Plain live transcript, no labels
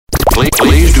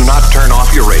Please do not turn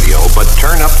off your radio, but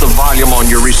turn up the volume on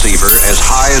your receiver as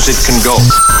high as it can go.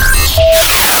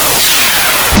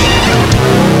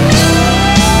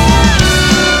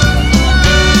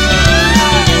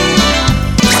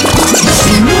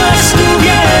 Si no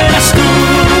estuvieras tú,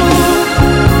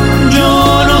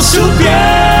 yo no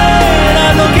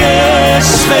supiera lo que es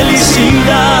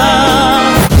felicidad.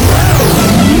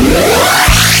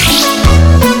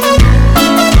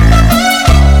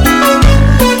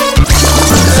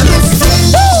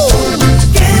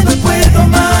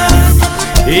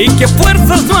 Y que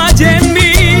fuerzas no hay en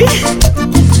mí,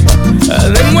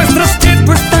 demuestras que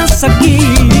tú estás aquí.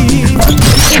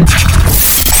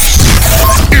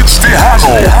 It's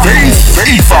Tejano, Faith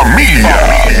y Familia.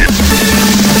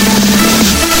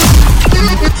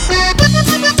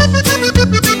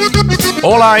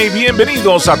 Hola y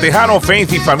bienvenidos a Tejano,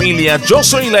 Faith y Familia. Yo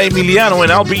soy la Emiliano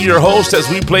and I'll be your host as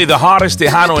we play the hottest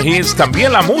Tejano hits.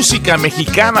 También la música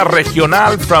mexicana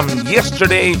regional from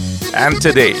yesterday and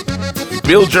today.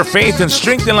 Build your faith and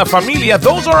strengthen la familia.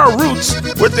 Those are our roots.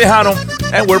 We're Tejano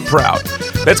and we're proud.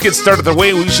 Let's get started the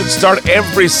way we should start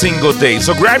every single day.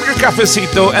 So grab your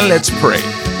cafecito and let's pray.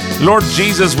 Lord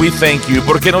Jesus, we thank you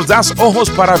porque nos das ojos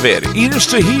para ver, ears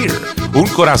to hear, un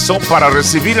corazón para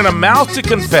recibir, and a mouth to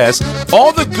confess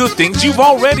all the good things you've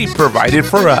already provided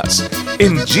for us.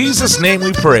 In Jesus' name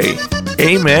we pray.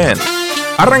 Amen.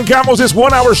 Arrancamos this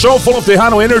 1-hour show full of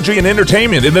Tejano energy and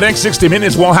entertainment. In the next 60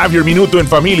 minutes, we'll have your Minuto en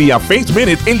Familia, Faith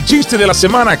Minute, El Chiste de la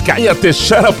Semana, Cállate,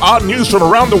 Shut Up, odd news from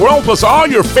around the world, plus all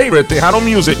your favorite Tejano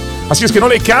music. Así es que no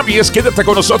le cambies, quédate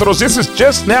con nosotros. This is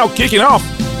just now kicking off.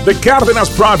 The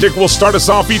Cárdenas Project will start us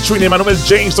off featuring Emmanuel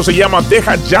James. Esto se llama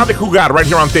Deja Ya de Jugar, right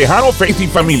here on Tejano, Faith y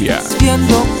Familia.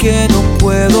 Viendo que no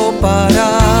puedo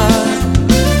parar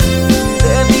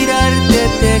de mirarte,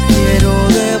 te quiero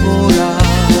devorar.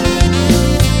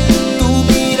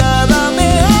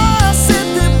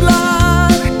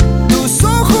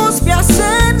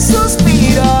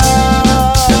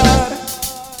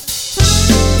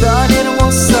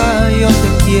 Yo te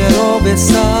quiero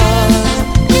besar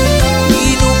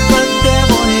y nunca te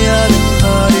voy a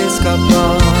dejar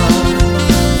escapar.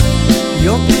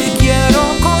 Yo te quiero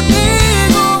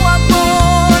conmigo,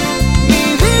 amor, mi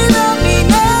vida, mi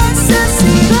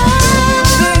necesidad.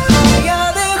 Deja ya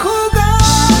de jugar,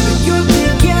 yo te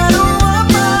quiero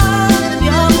amar, mi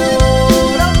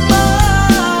amor,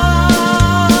 amar.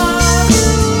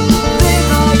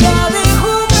 Deja ya de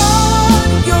jugar,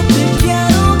 yo te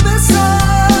quiero besar.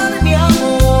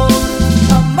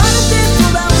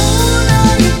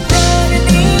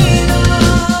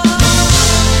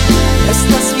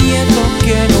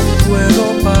 Que no puedo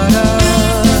parar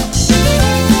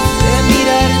de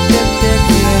mirarte, te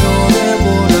quiero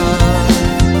devorar.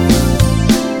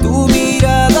 Tu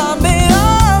mirada me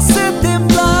hace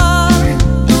temblar,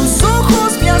 tus ojos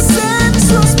me hacen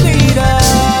suspirar.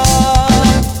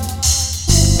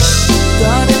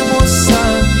 Tan hermosa,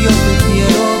 yo te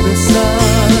quiero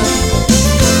besar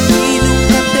y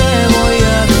nunca te voy a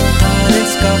dejar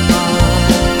escapar.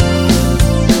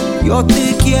 Yo te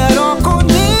quiero conmigo.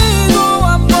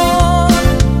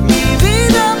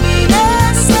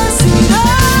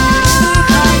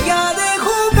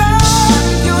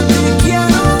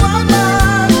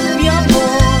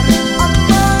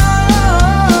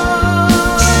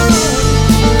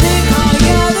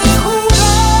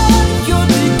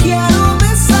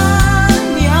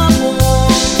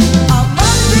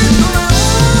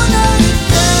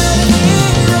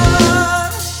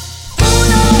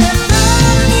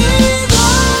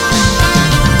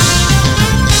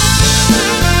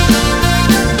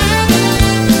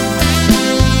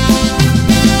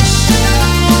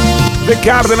 The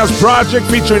Cárdenas Project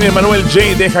featuring Emmanuel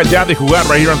J. Deja Ya de Jugar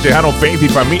right here on Tejano, Faith y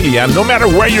Familia. No matter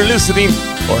where you're listening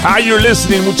or how you're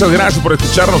listening, muchas gracias por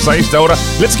escucharnos a esta hora.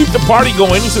 Let's keep the party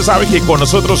going. Usted sabe que con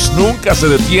nosotros nunca se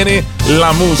detiene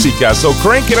la música. So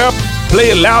crank it up, play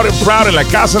it loud and proud en la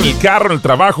casa, en el carro, en el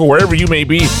trabajo, wherever you may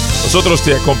be. Nosotros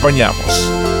te acompañamos.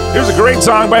 Here's a great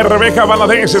song by Rebeca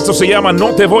Valadez. Esto se llama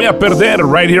No Te Voy a Perder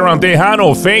right here on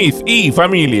Tejano, Faith y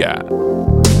Familia.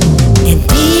 En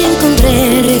ti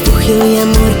encontré refugio y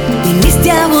amor, viniste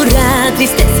a borrar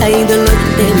tristeza y dolor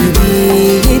de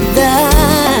mi vida.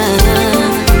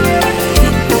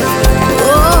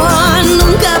 Oh,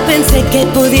 nunca pensé que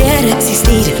pudiera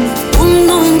existir un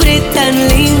hombre tan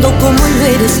lindo como lo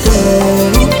eres tú.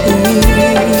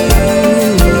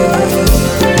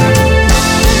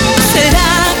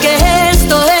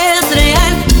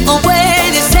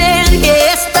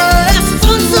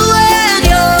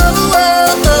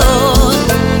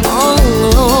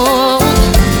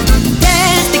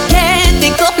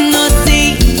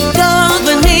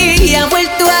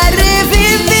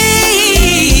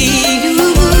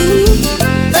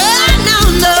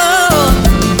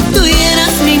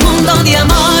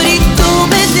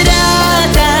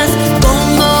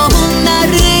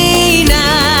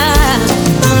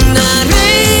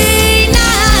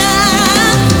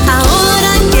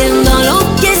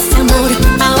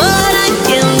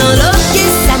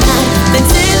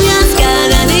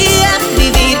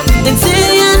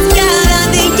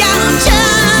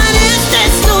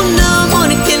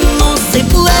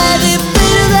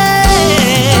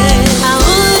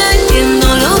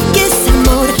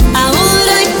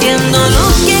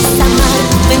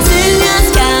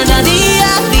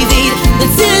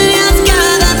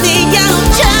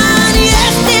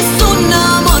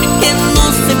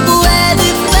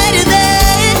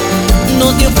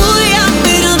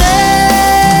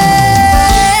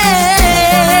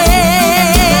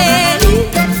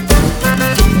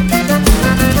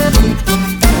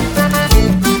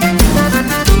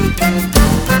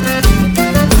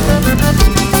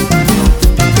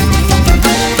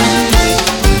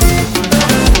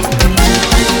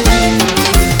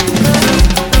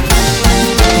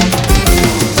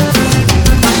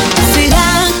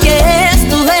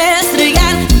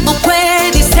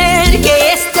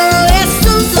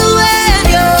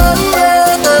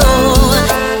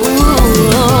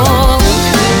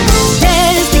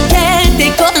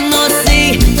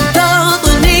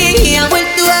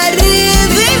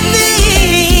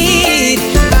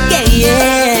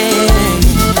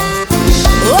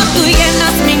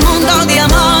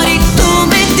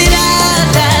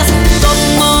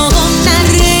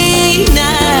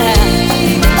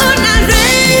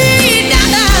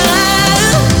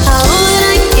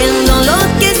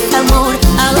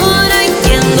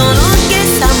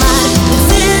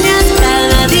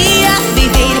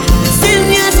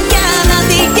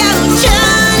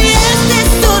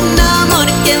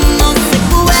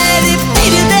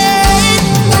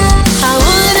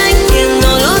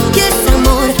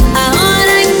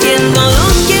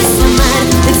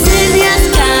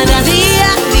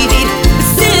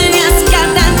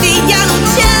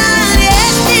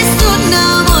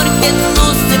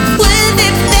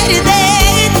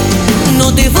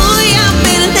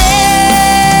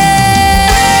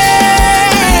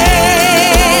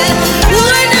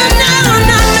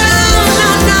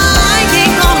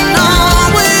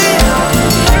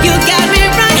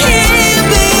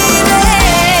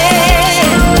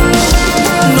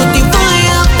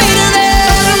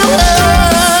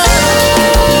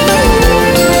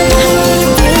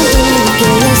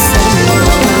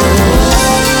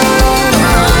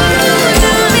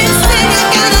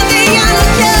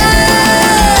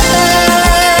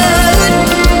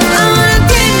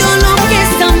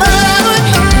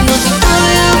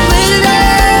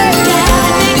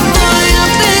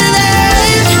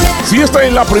 Si esta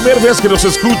es la primera vez que nos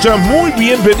escucha, muy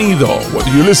bienvenido. Whether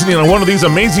you're listening on one of these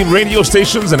amazing radio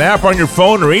stations, an app on your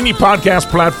phone, or any podcast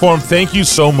platform, thank you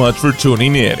so much for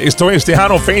tuning in. Esto es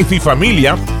Tejano, Faith y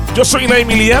Familia. Yo soy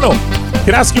Emiliano.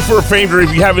 Can I ask you for a favor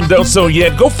if you haven't done so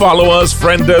yet? Go follow us,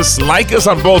 friend us, like us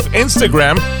on both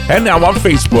Instagram and now on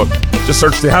Facebook. Just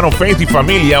search Tejano, Faith y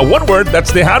Familia. One word,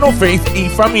 that's Tejano, Faith y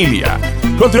Familia.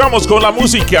 Continuamos con la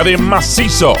música de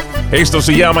Macizo. Esto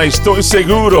se llama Estoy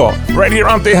Seguro. Right here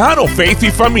on Tejano, Faith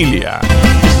y Familia.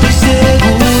 Estoy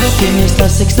seguro que me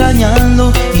estás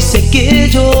extrañando y sé que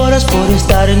lloras por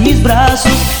estar en mis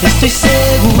brazos. Estoy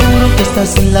seguro que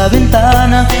estás en la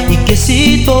ventana y que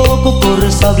si toco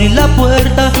corres a abrir la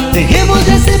puerta. Dejemos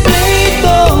de ese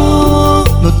pleito,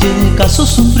 no tiene caso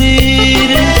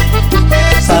sufrir.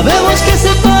 Sabemos que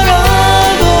separados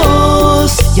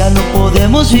ya no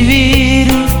podemos vivir.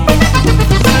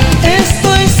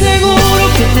 Estoy seguro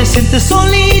que te sientes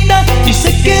solita y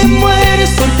sé que mueres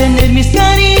por tener mis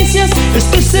caricias.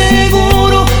 Estoy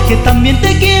seguro que también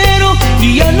te quiero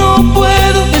y ya no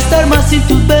puedo estar más sin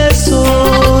tus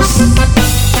besos.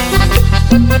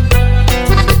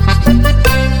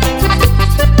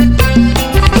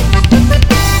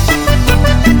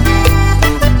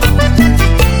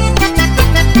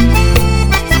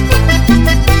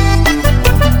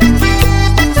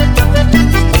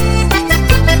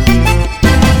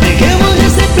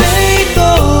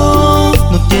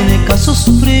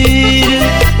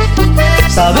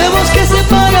 Sabemos que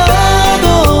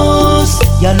separados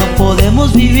ya no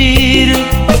podemos vivir.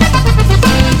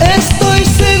 Estoy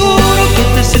seguro que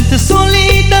te sientes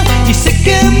solita y sé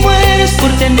que mueres por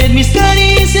tener mis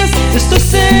caricias. Estoy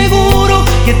seguro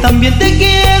que también te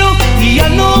quiero y ya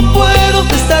no puedo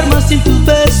estar más sin tus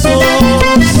besos.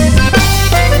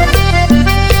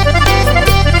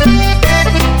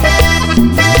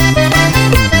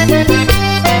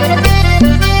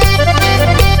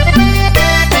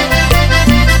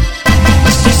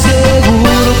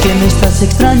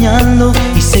 Extrañando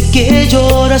y sé que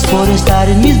lloras por estar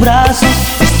en mis brazos.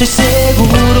 Estoy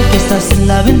seguro que estás en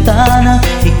la ventana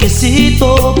y que si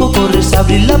toco corres a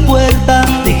abrir la puerta.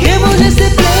 Dejemos este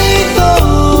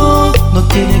pleito, no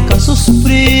tiene caso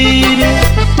sufrir.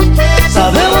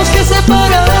 Sabemos que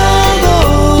separados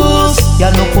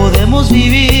ya no podemos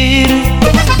vivir.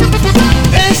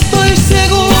 Estoy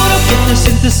seguro que te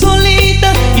sientes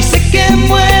solita y sé que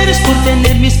mueres por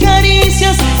tener mis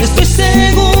caricias. Estoy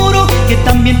seguro que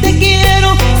también te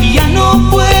quiero y ya no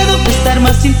puedo estar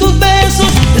más sin tus besos.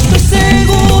 Estoy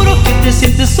seguro que te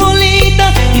sientes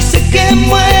solita y sé que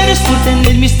mueres por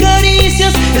tener mis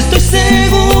caricias. Estoy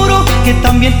seguro que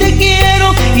también te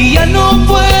quiero y ya no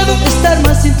puedo estar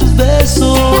más sin tus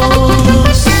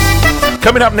besos.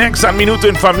 Coming up next on Minuto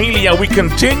en Familia, we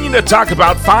continue to talk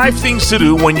about 5 things to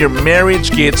do when your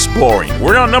marriage gets boring.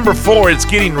 We're on number 4. It's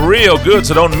getting real good,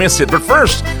 so don't miss it. But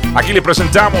first, aquí le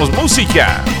presentamos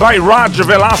música by Roger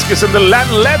Velázquez and the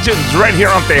Latin Legends right here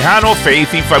on Tejano,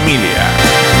 Faith y Familia.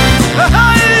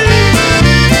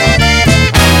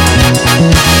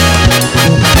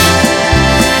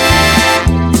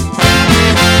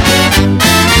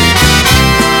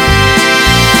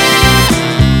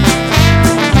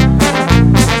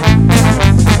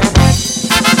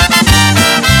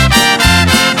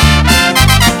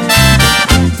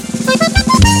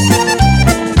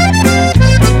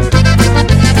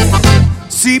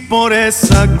 Si por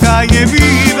esa calle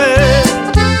vive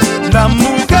la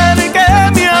mujer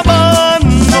que me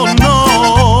abandonó,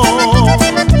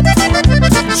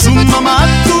 su mamá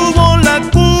tuvo la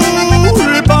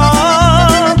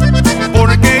culpa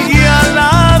porque ella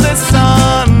la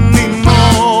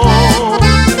desanimó.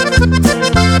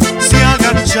 Se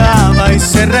agachaba y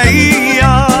se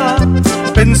reía,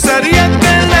 pensaría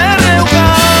que le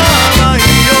rehogaba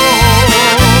yo.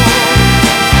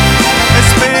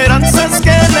 Esperanzas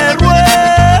que le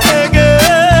ruegue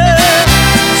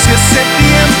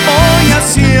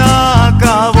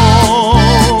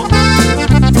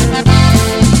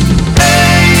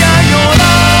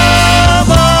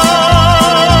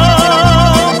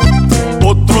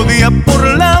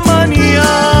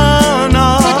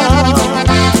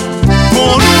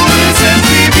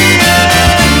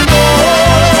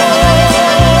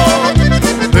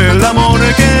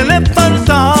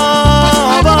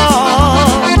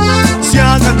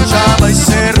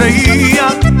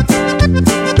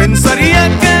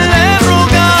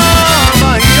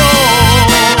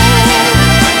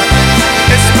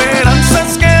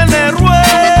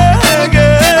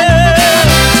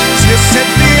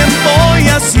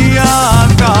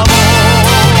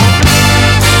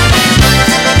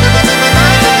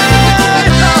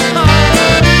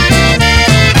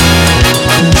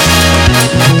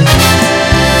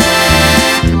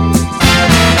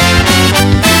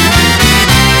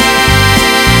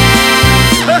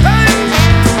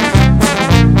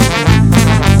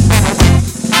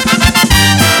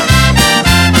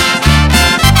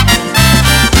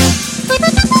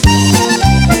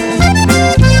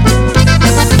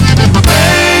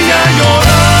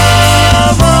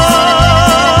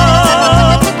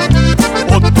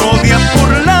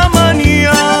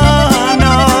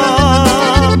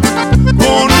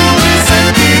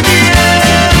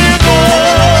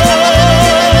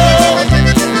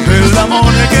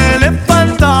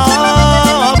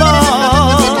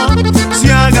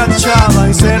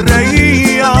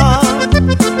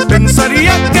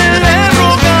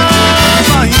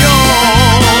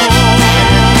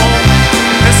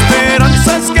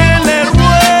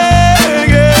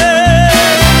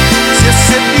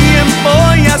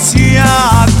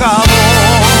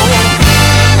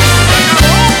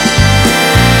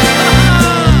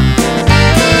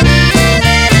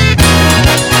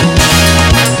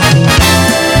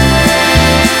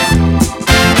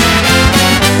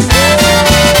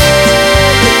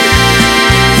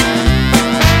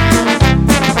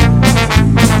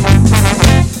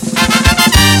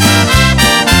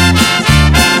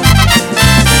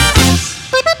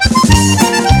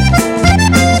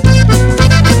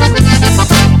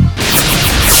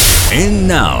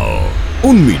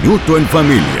Un Minuto en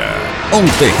Familia. On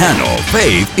Tejano,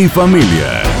 Faith y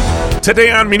Familia.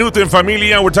 Today on Minuto en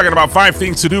Familia, we're talking about 5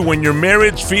 things to do when your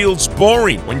marriage feels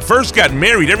boring. When you first got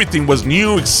married, everything was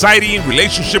new, exciting,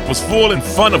 relationship was full and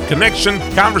fun of connection,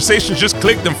 conversations just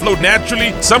clicked and flowed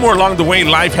naturally. Somewhere along the way,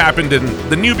 life happened and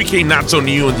the new became not so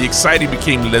new and the exciting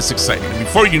became less exciting. And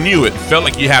before you knew it, felt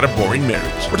like you had a boring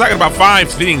marriage. We're talking about 5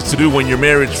 things to do when your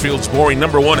marriage feels boring.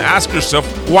 Number 1, ask yourself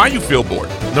why you feel bored.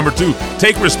 Number 2,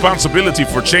 take responsibility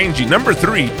for changing. Number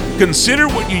 3, consider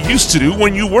what you used to do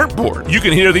when you weren't bored. You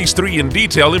can hear these 3 in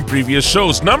detail in previous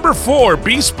shows. Number 4,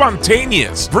 be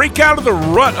spontaneous. Break out of the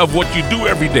rut of what you do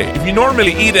every day. If you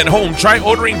normally eat at home, try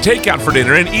ordering takeout for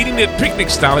dinner and eating it picnic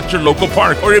style at your local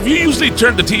park. Or if you usually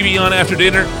turn the TV on after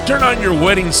dinner, turn on your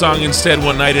wedding song instead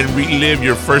one night and relive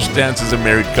your first dance as a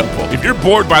married couple. If you're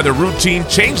bored by the routine,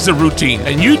 change the routine.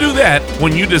 And you do that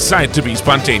when you decide to be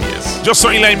spontaneous. Yo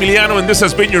soy La Emiliano and this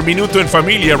has been your Minuto en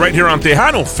Familia right here on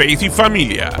Tejano, Faith y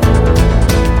Familia.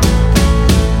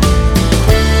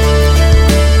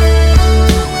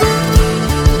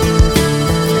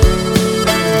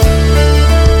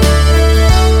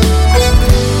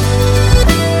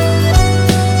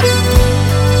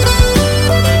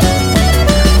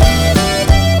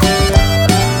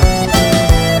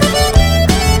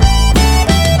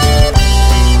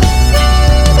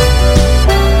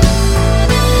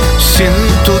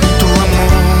 Siento tu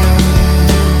amor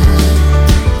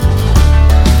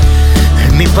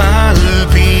en mi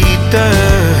palpitar,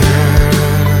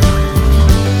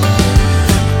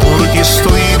 porque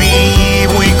estoy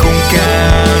vivo y con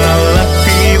cada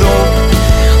latido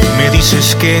me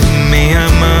dices que me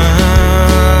amas.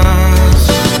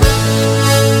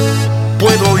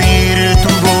 Puedo oír tu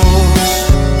voz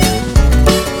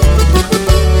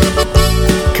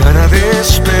cada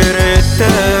despertar.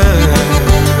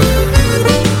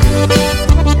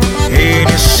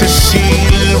 Ese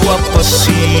silbo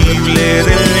apacible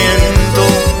del viento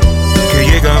que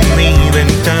llega a mi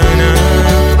ventana.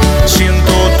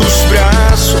 Siento tus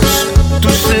brazos,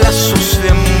 tus lazos de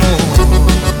amor,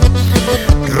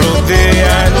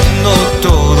 rodeando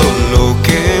todo lo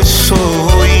que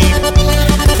soy.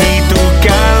 Y tu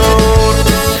calor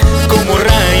como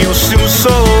rayos de un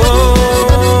sol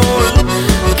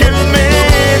que en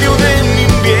medio de mi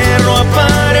invierno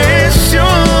apareció.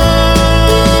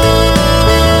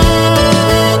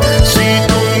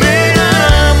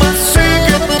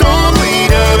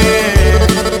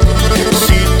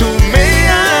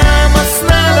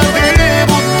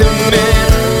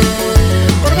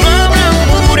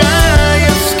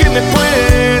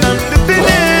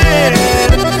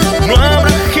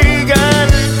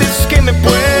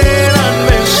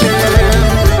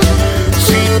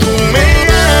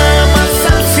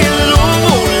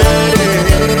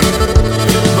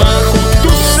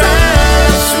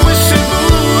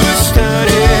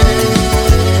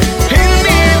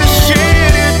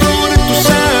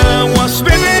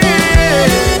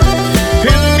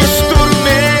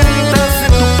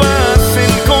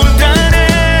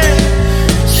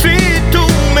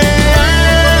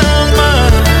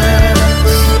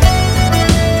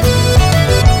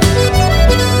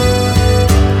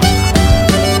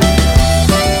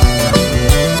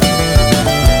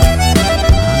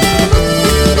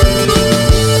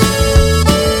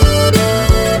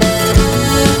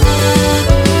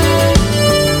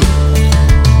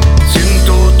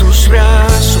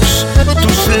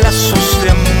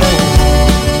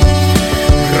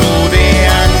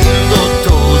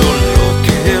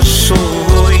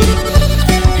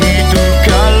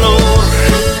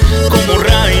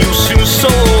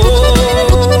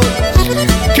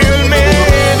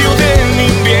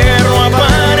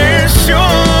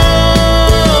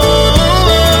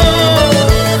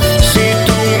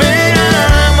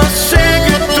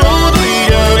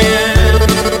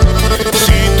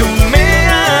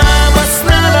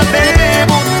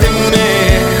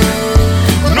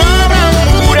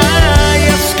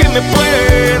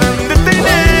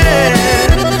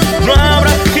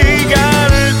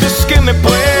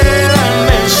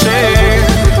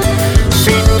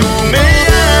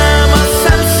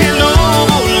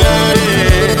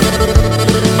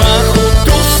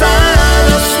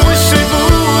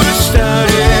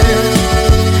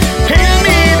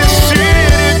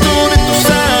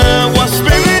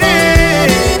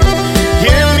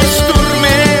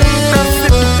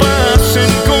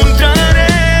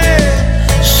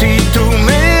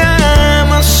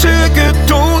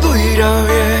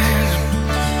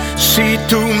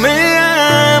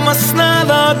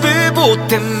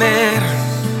 Temer,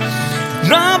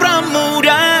 no habrá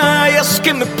murallas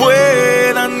que me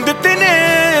puedan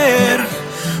detener,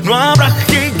 no habrá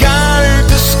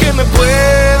gigantes que me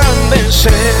puedan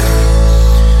vencer.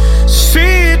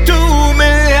 Si tú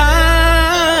me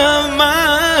amas,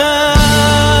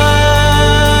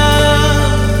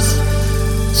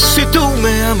 si tú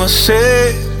me amas,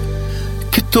 sé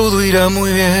que todo irá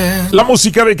muy bien. La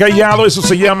música de Callado, eso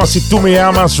se llama Si Tú Me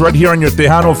Amas, right here on your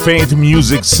Tejano Faith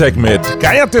Music segment.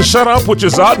 Cállate, Shut Up, which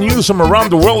is odd news from around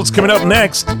the world, is coming up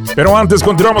next. Pero antes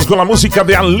continuamos con la música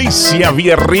de Alicia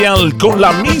Villarreal con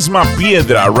La Misma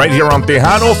Piedra, right here on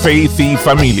Tejano Faith y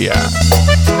Familia.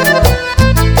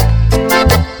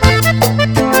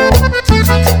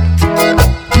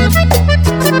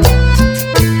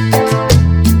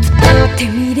 Te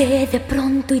miré de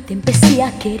pronto y te empecé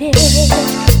a querer,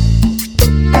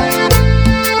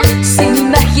 sin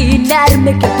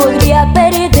imaginarme que podría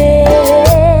perder.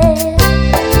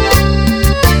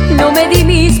 No me di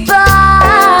mis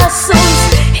pasos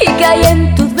y caí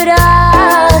en tus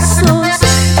brazos.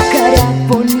 Tu cara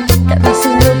bonita me hizo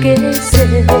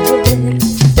enloquecer,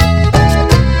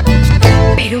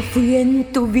 pero fui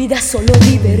en tu vida solo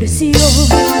diversión,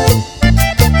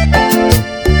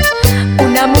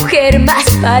 una mujer más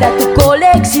para tu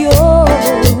colección.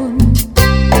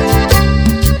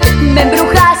 Me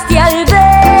embrujaste al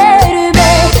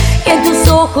verme y en tus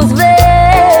ojos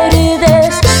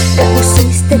verdes le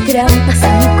pusiste trampas a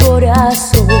mi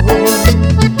corazón.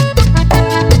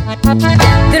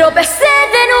 Tropecé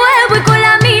de nuevo y con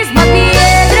la misma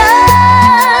piedra.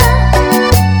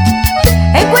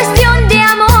 En cuestión de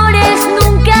amores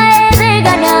nunca he de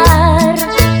ganar,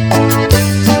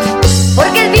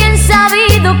 porque es bien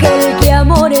sabido que el que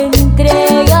amor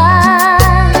entrega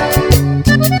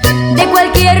de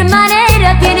cualquier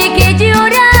manera tiene que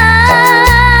llorar.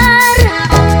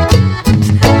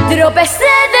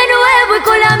 Tropecé de nuevo y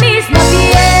con la misma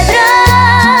piedra.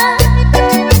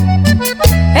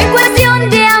 En cuestión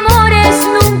de amores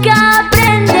nunca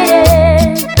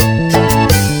aprenderé.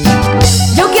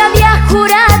 Yo que había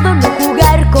jurado no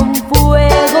jugar con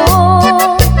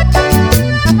fuego.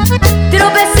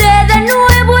 Tropecé de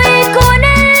nuevo y con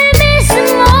el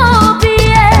mismo pie.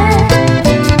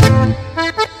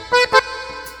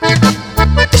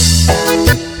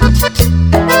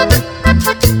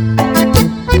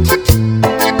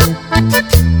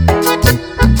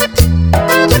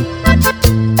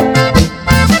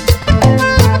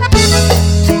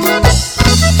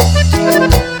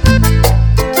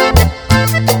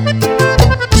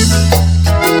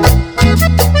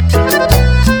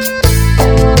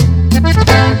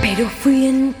 Pero fui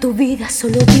en tu vida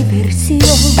solo diversión,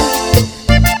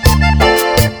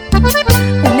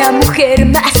 una mujer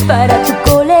más para tu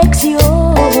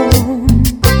colección.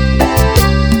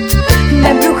 Me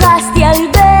embrujaste al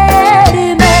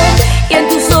verme y en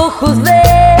tus ojos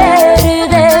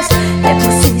verdes le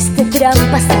pusiste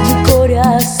trampas a mi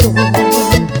corazón.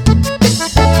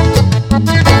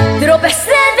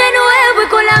 Tropecé de nuevo y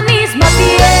con la misma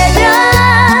piedra.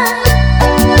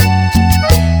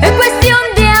 En cuestión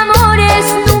de amores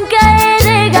nunca he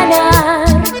de ganar,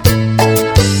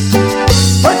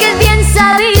 porque es bien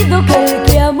sabido que el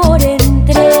que amor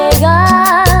entrega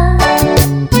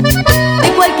de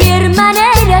cualquier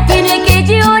manera tiene que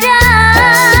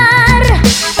llorar.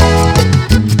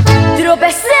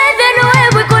 Tropecé de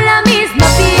nuevo y con la misma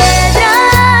piedra.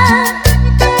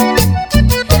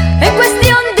 En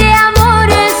cuestión de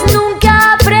amores nunca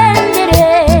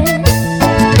aprenderé.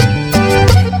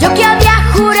 Yo que había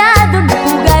jurado no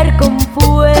jugar con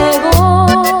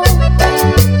fuego.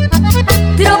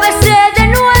 Tropecé de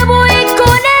nuevo y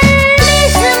con el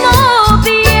mismo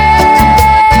pie.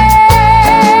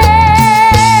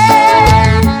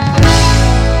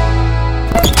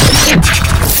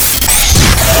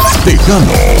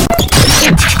 Tejano,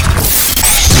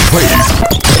 Faith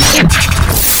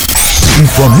y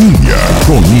Familia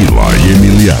con Ila y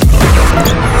Emiliano.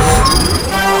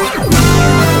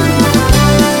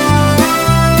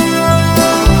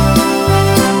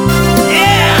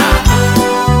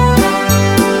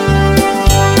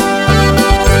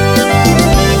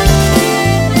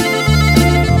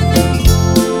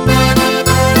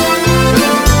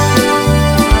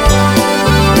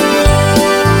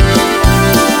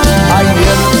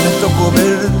 Ayer me tocó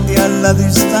verte a la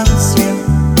distancia.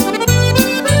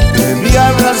 Te vi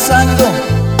abrazando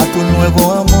a tu nuevo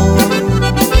amor.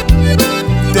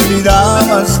 Te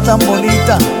mirabas tan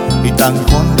bonita y tan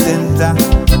contenta,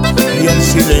 y en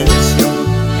silencio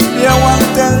me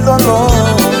aguanté el dolor.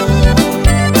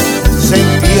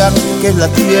 Sentía que la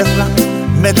tierra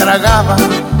me tragaba.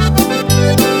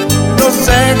 No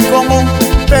sé cómo,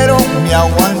 pero me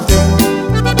aguanté.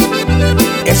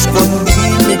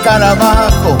 Escondí mi cara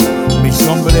bajo mi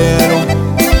sombrero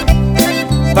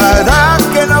para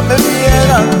que no me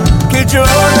vieran que lloré,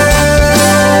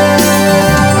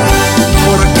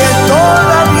 porque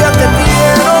todavía te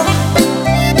quiero,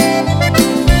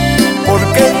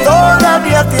 porque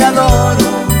todavía te adoro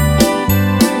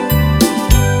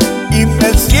y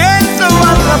me siento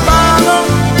atrapado,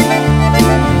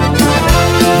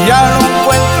 ya no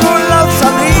encuentro la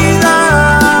salida,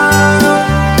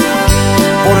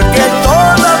 porque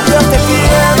todavía te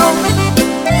quiero,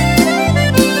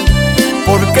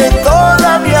 porque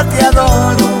todavía te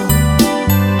adoro.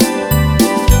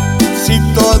 Si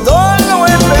todo lo he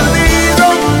perdido,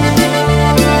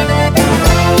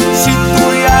 si tú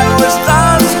ya no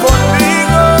estás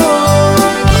conmigo,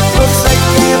 no sé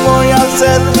qué voy a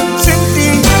hacer sin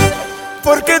ti,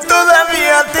 porque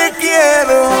todavía te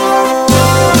quiero.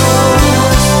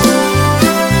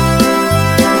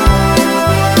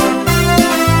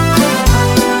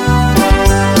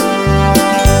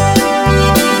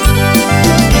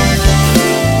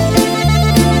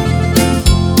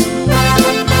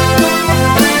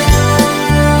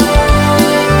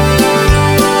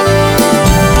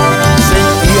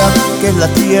 Que la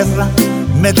tierra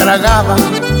me tragaba,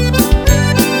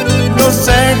 no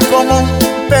sé cómo,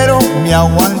 pero me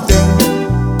aguanté.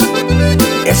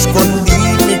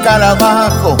 Escondí mi cara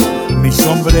bajo mi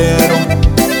sombrero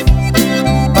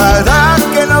para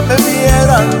que no me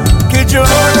vieran que lloré,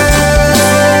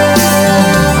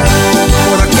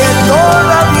 porque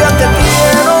todavía te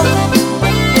quiero,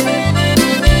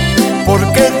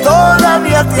 porque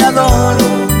todavía te adoro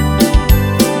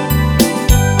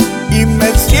y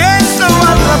me siento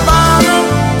atrapado,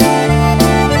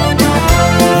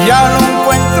 ya no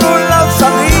encuentro la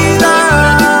salida,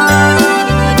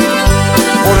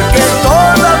 porque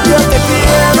todavía te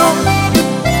quiero,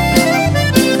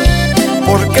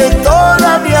 porque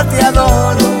todavía te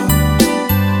adoro.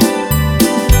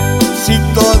 Si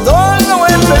todo lo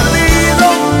he perdido,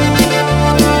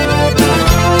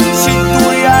 si tú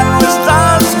ya no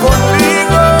estás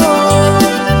conmigo,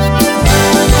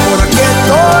 porque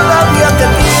todavía te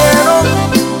quiero,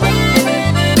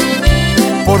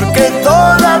 porque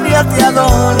todavía te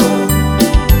adoro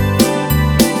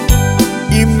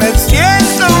y me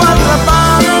siento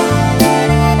atrapado,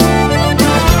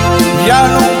 ya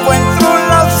no encuentro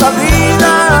la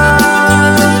salida,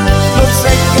 no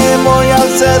sé qué voy a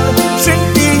hacer sin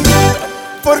ti,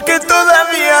 porque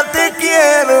todavía te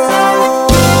quiero.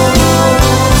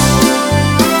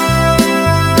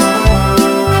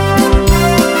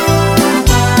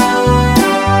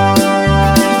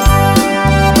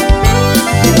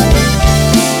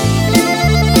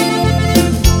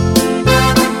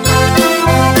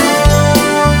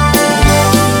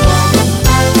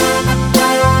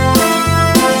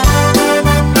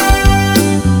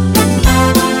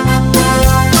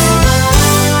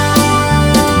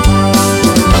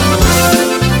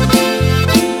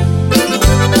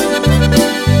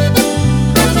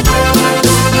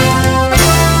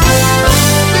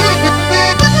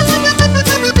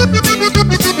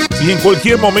 Si en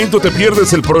cualquier momento te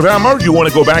pierdes el programa, or you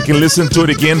want to go back and listen to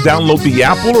it again, download the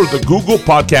Apple or the Google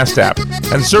Podcast app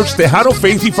and search Tejano,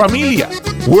 Faith y Familia.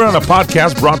 We're on a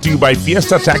podcast brought to you by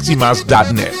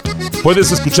fiestataximas.net.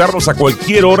 Puedes escucharnos a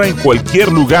cualquier hora, en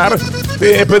cualquier lugar.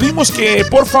 Te pedimos que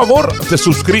por favor te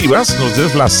suscribas, nos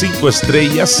des las 5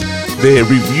 estrellas de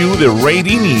review, de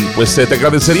rating, y pues te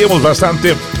agradeceríamos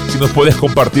bastante si nos puedes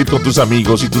compartir con tus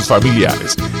amigos y tus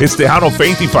familiares. Es Tejano,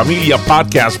 Faith y Familia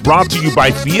Podcast brought to you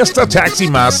by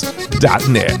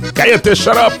fiestataximas.net. Cállate,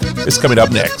 shut up. It's coming up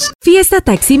next. Fiesta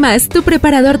Taxi Más, tu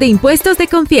preparador de impuestos de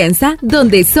confianza,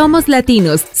 donde somos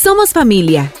latinos, somos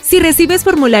familia. Si recibes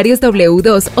formularios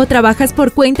W2 o trabajas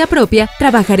por cuenta propia,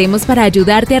 trabajaremos para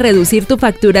ayudarte a reducir tu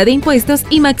factura de impuestos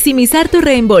y maximizar tu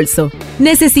reembolso.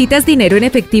 ¿Necesitas dinero en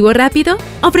efectivo rápido?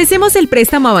 Ofrecemos el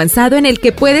préstamo avanzado en el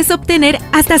que puedes obtener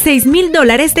hasta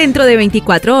 $6,000 dentro de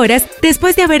 24 horas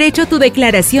después de haber hecho tu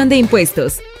declaración de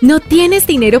impuestos. ¿No tienes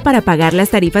dinero para pagar las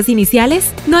tarifas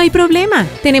iniciales? No hay problema.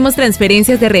 Tenemos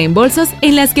transferencias de reembolsos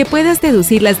en las que puedas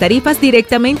deducir las tarifas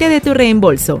directamente de tu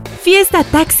reembolso. Fiesta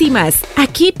Taxi Más,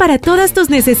 aquí para todas tus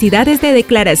necesidades de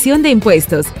declaración de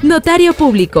impuestos, notario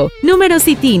público, número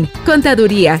SITIN,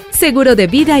 contaduría, seguro de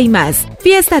vida y más.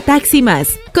 Fiesta Taxi Más,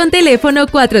 con teléfono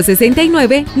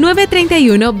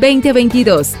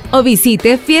 469-931-2022 o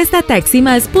visite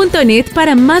fiestataximas.net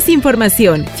para más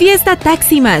información. Fiesta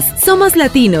Taxi Más, somos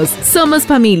latinos, somos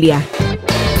familia.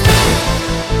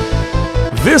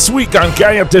 This week on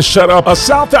Cállate Shut Up, a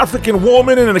South African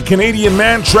woman and a Canadian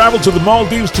man traveled to the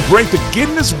Maldives to break the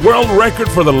Guinness World Record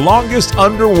for the longest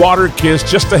underwater kiss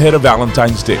just ahead of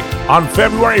Valentine's Day. On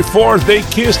February 4th, they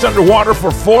kissed underwater for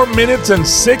 4 minutes and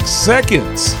 6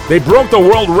 seconds. They broke the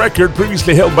world record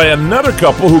previously held by another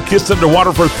couple who kissed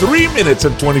underwater for 3 minutes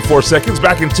and 24 seconds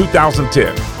back in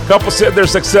 2010. The couple said their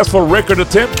successful record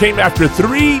attempt came after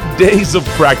 3 days of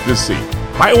practicing.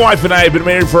 My wife and I have been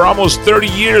married for almost 30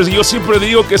 years y yo siempre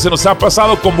digo que se nos ha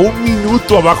pasado como 1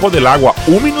 minuto abajo del agua.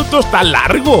 1 minuto está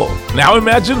largo. Now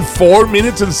imagine 4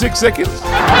 minutes and 6 seconds.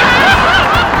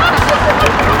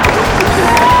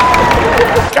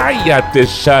 Cállate,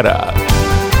 shut up.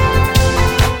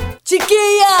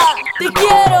 Chiquilla, te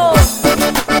quiero.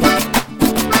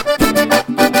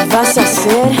 Vas a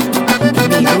ser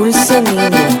mi dulce niña.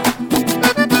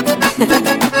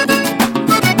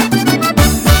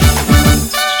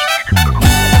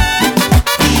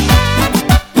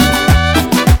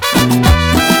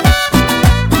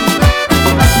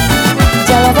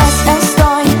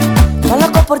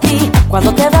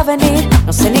 Cuando te va a venir,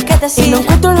 no sé ni qué decir. Y no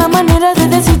encuentro la manera de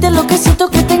decirte lo que siento,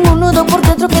 que tengo un nudo por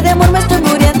dentro, que de amor me estoy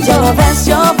muriendo. Ya lo ves,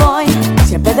 yo voy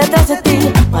siempre detrás de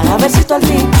ti, para ver si tú al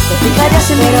fin te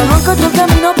fijarías en mí. Pero no encuentro el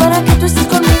camino para que tú estés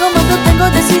conmigo, más lo tengo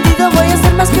decidido, voy a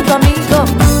ser más que tu amigo.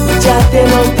 Ya te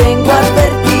lo tengo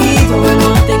advertido,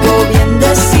 lo tengo bien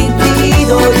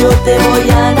decidido, yo te voy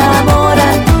a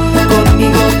enamorar,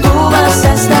 conmigo tú vas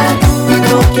a estar,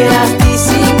 no quieras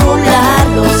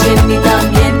disimularlo, si en mí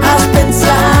también has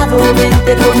pensado,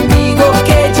 vente conmigo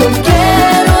que yo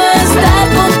quiero estar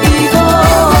contigo.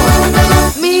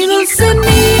 Mi dulce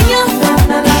niña,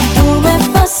 tú me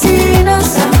fascinas,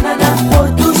 por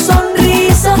tu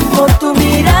sonrisa, por tu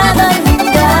mirada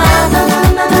linda.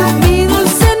 Mi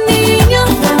dulce niña,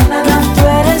 tú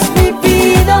eres mi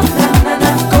vida,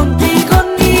 contigo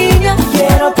niña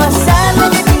quiero pasar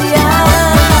los días.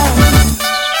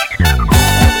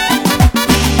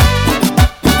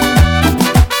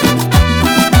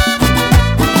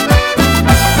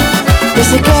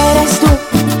 Sé que eres tú,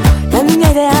 la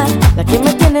niña ideal, la que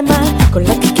me tiene mal, con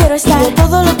la que quiero estar. Y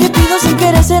todo lo que pido sin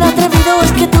querer ser atrevido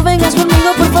es que tú vengas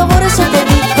conmigo, por favor, eso te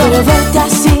digo. Quiero verte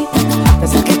así, tan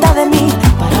cerquita de mí,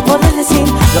 para poder decir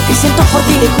lo que siento por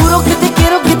ti. Te juro que te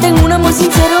quiero, que tengo un amor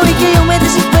sincero y que yo me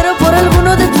desespero por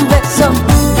alguno de tus besos.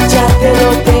 Ya te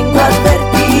lo tengo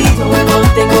advertido, lo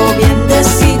tengo bien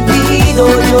decidido,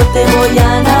 yo te voy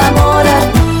a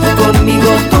enamorar,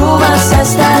 conmigo tú vas a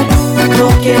estar, no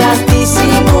quieras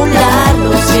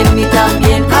disimularlo, si en mí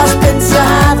también has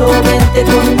pensado, vente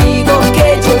conmigo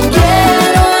que yo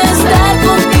quiero estar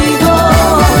contigo.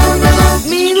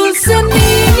 Mi dulce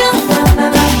niña,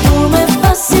 tú me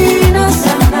fascinas,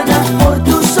 por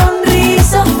tu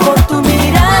sonrisa, por tu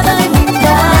mirada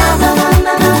linda.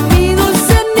 Mi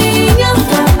dulce niña,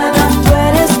 tú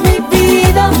eres mi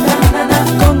vida,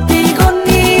 contigo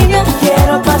niña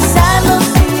quiero pasar los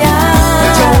días.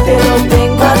 Ya te lo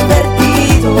tengo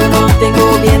advertido, lo tengo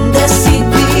bien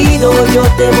decidido, yo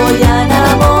te voy a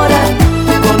enamorar,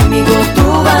 conmigo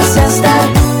tú vas a estar,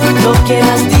 no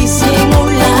quieras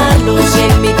disimularlo, si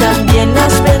en mí también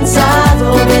has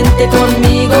pensado, vente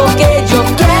conmigo que yo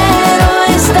quiero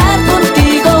estar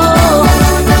contigo.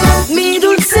 Mi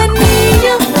dulce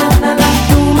niña,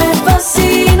 tú me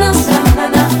fascinas,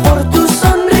 por tu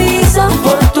sonrisa,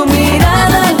 por tu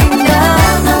mirada linda.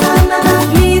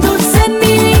 Mi dulce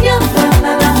niña,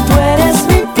 tú eres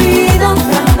mi vida,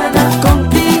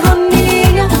 contigo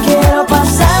niña quiero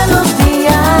pasar los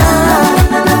días.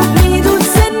 Mi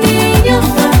dulce niña,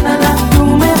 tú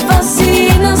me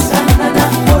fascinas,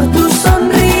 por tu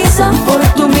sonrisa, por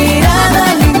tu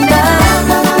mirada linda.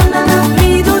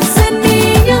 Mi dulce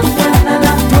niña,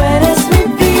 tú eres mi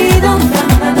vida,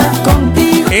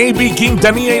 contigo. A.B.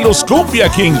 Quintanilla y los Cumbia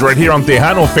Kings right here on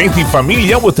Tejano, Faith y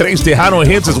Familia with today's Tejano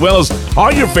hits as well as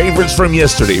all your favorites from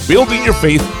yesterday. Building your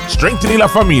faith, strengthening la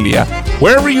familia.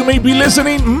 Wherever you may be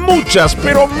listening, muchas,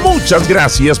 pero muchas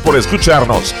gracias por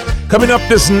escucharnos. Coming up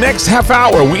this next half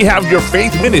hour, we have your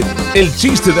Faith Minute, el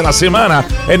chiste de la semana,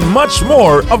 and much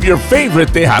more of your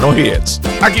favorite Tejano hits.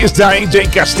 Aquí está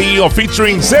AJ Castillo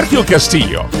featuring Sergio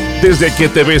Castillo. Desde que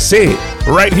te besé,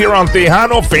 right here on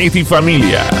Tejano, Faith y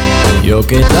Familia. Yo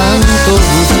que tanto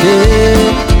busqué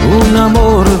un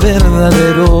amor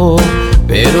verdadero,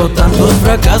 pero tantos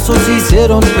fracasos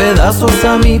hicieron pedazos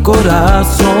a mi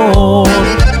corazón.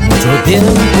 Mucho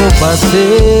tiempo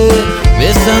pasé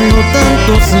besando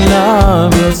tantos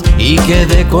labios y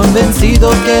quedé convencido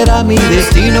que era mi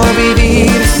destino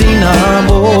vivir sin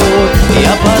amor. Y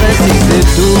apareciste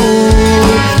tú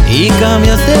y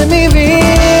cambiaste mi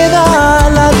vida,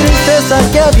 la tristeza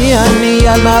que había en mi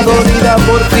alma dolida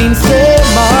por fin se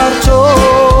marchó.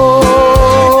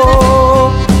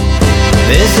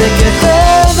 Desde que te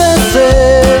besé,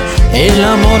 el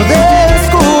amor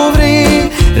descubrí.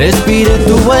 Respiré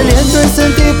tu aliento y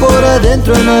sentí por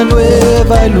adentro una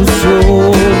nueva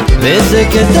ilusión. Desde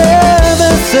que te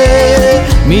besé,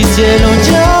 mi cielo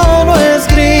ya no es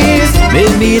gris. Me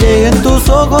miré en tus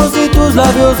ojos y tus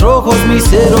labios rojos me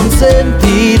hicieron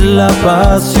sentir la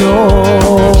pasión.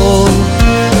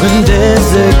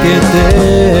 Desde que te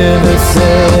besé.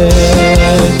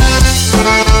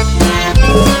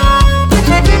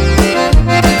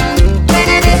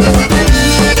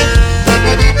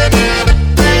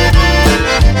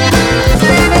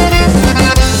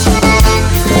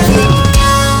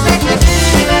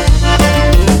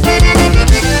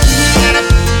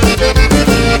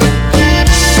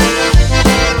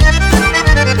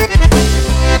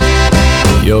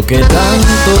 Yo que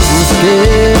tanto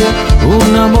busqué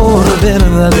un amor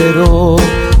verdadero,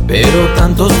 pero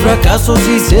tantos fracasos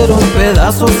hicieron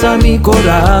pedazos a mi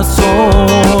corazón.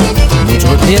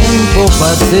 Mucho tiempo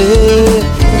pasé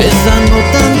besando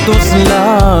tantos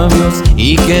labios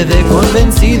y quedé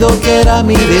convencido que era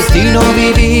mi destino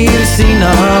vivir sin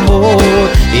amor.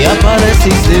 Y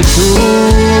apareciste tú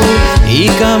y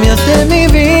cambiaste mi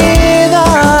vida.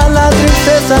 La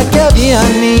tristeza que había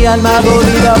en mi alma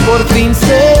dolida por fin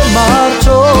se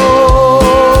marchó.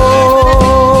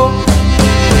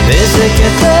 Desde que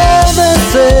te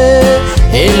besé,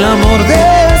 el amor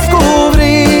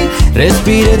descubrí.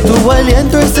 Respiré tu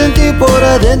aliento y sentí por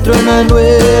adentro una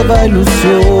nueva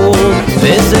ilusión.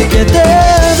 Desde que te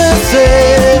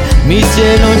besé, mi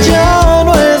cielo ya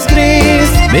no es gris.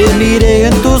 Me miré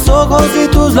en tus ojos y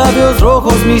tus labios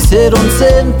rojos me hicieron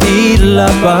sentir la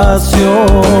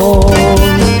pasión.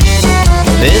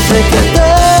 Desde que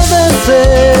te besé,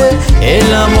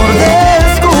 el amor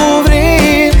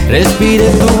descubrí. Respiré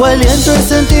tu aliento y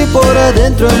sentí por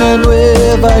adentro una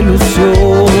nueva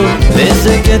ilusión.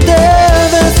 Desde que te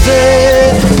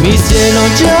besé, mi cielo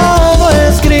ya no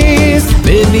es gris.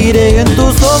 Me miré en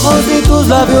tus ojos y tus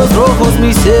labios rojos me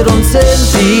hicieron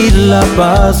sentir la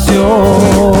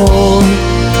pasión.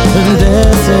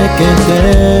 Desde que te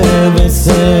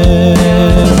besé,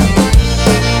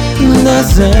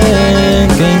 desde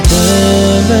que te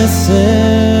besé.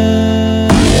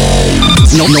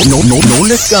 No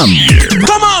le cambie.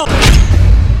 Come on.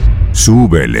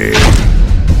 Súbele.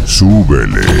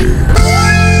 Súbele.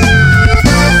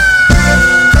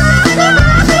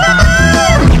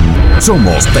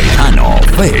 Somos Tejano,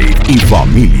 Faith y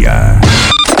Familia.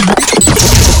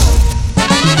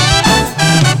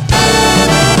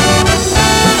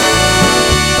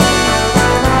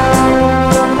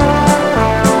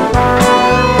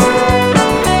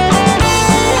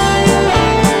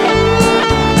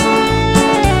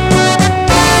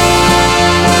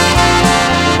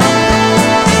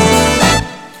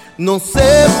 No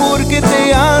sé por qué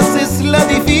te haces la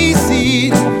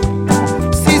difícil,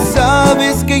 si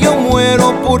sabes que yo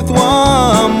muero por tu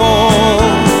amor,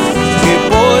 que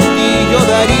por ti yo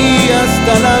daría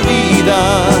hasta la vida.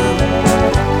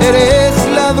 Eres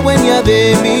la dueña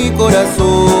de mi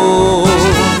corazón.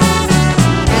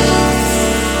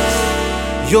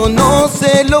 Yo no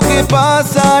sé lo que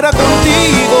pasará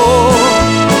contigo,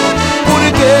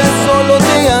 porque solo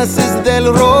te haces del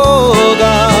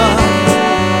rogar.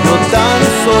 Yo tan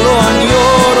solo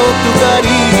añoro tu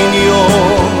cariño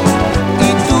y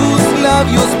tus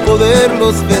labios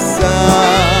poderlos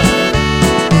besar.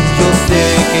 Yo sé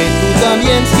que tú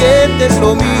también sientes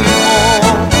lo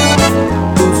mismo.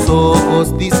 Tus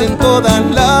ojos dicen toda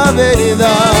la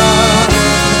verdad.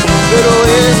 Pero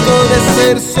esto de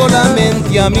ser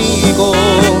solamente amigos,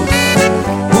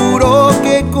 juro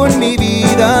que con mi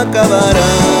vida acabará.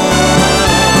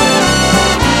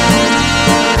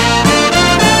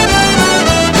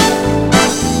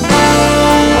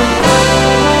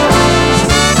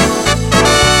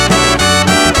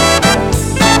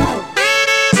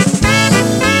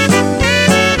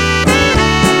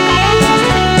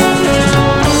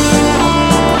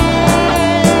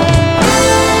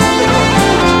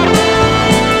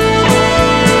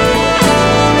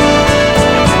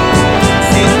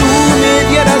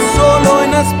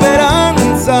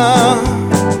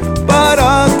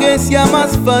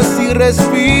 Más fácil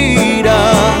respira.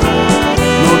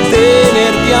 No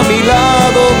tenerte a mi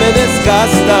lado me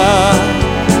desgasta.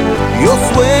 Yo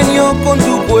sueño con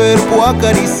tu cuerpo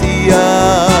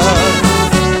acariciar.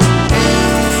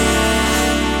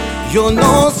 Yo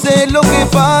no sé lo que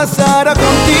pasará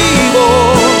contigo,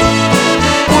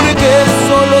 porque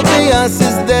solo te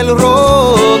haces del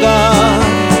rogar.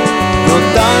 Yo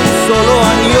tan solo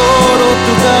añoro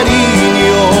tu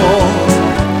cariño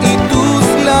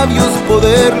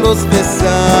poderlos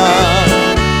besar.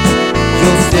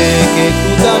 Yo sé que tú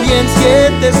también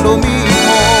sientes lo mismo.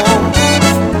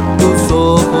 Tus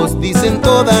ojos dicen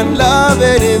toda la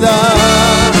verdad.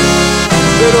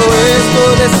 Pero esto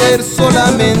de ser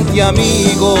solamente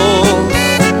amigos,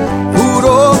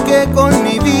 juro que con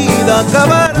mi vida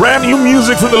acabar. Brand new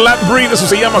music from the Latin breed. Eso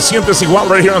se llama Sientes Igual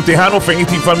right here on Tejano,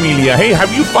 Faith y Familia. Hey,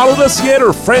 have you followed us yet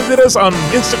or friended us on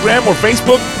Instagram or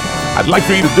Facebook? I'd like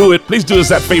for you to do it. Please do us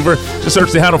that favor. Just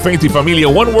search Tejano, Faith y Familia.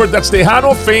 One word, that's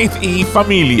Tejano, Faith y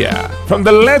Familia. From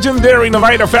the legendary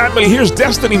Navaira family, here's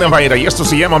Destiny Navaira. Y esto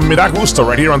se llama Me Da Gusto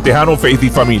right here on Tejano, Faith y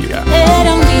Familia.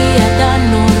 Era un día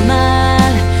tan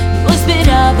normal, no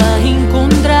esperaba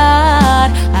encontrar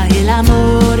a el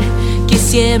amor que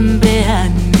siempre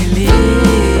anhelé.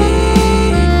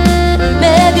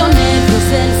 Me dio nervios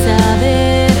el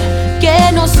saber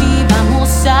que nos íbamos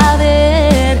a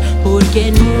ver,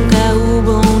 porque nunca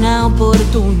hubo una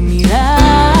oportunidad.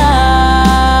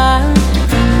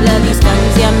 La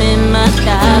distancia me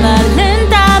mataba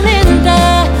lentamente,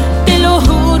 te lo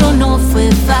juro, no fue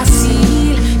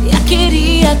fácil. Ya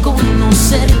quería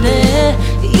conocerte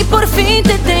y por fin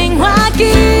te tengo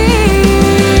aquí.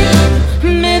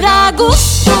 Me da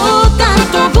gusto,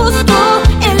 tanto gusto,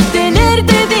 el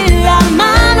tenerte de la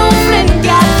mano frente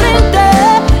a frente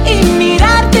y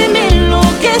mirarte me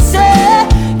enloquece.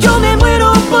 Yo me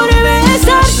muero por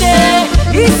besarte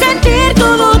y sentir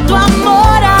todo tu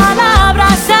amor al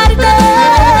abrazarte.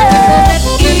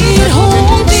 Ir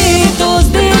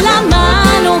juntitos de la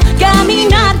mano,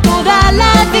 caminar toda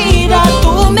la vida.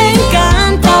 Tú me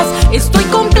encantas, estoy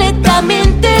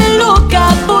completamente loca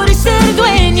por ser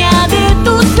dueña de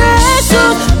tus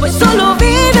besos, pues solo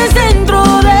vives dentro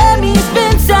de mis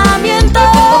pensamientos.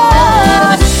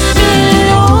 Me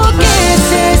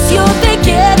enloqueces, yo te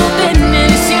quiero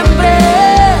tener siempre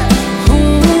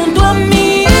junto a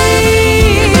mí.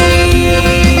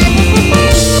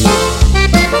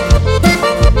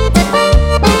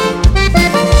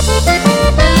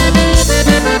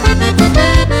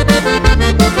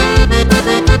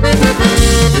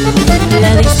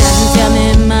 La distancia me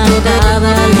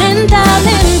mataba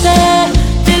lentamente,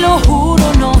 te lo juro,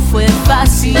 no fue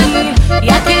fácil.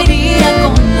 Ya quería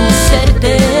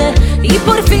conocerte y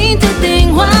por fin te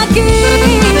tengo aquí.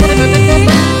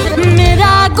 Me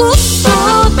da gusto,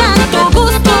 tanto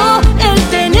gusto, el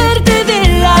tenerte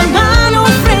de la mano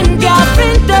frente a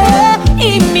frente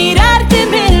y mirarte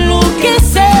me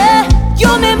enloquece.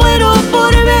 Yo me muero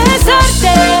por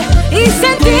besarte y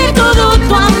sentir todo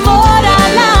tu amor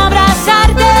al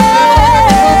abrazarte.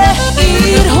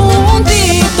 Ir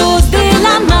juntitos de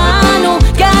la mano,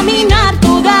 caminar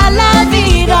toda la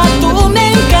vida. Tú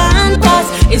me encantas,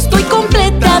 estoy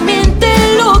completamente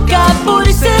loca por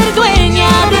ser dueña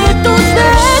de tus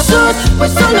besos,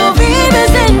 pues solo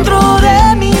vives dentro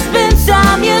de mis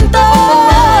pensamientos.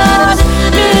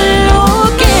 Me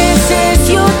enloqueces,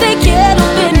 yo te quiero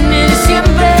tener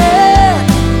siempre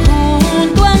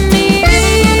junto a mí.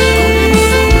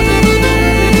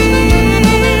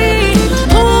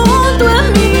 Junto a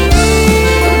mí.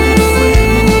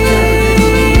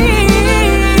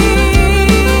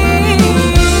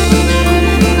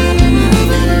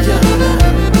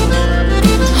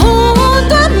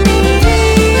 Junto a mí.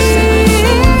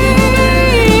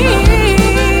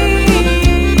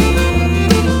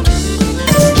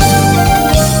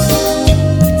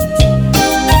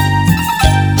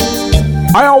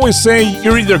 I always say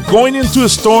you're either going into a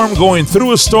storm, going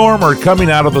through a storm, or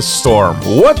coming out of the storm.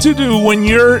 What to do when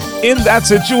you're in that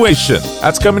situation?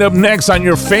 That's coming up next on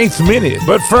your Faith Minute.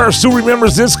 But first, who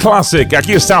remembers this classic?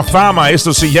 Aquí está Fama.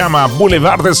 Esto se llama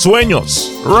Boulevard de Sueños.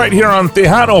 Right here on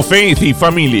Tejano, Faith y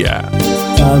Familia.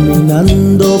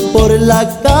 Caminando por la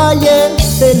calle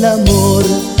del amor,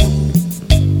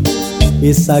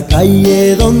 esa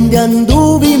calle donde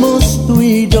anduvimos tú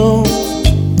y yo.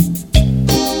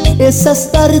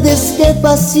 Esas tardes que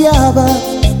paseaba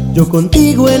yo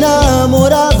contigo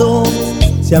enamorado,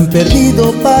 se han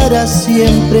perdido para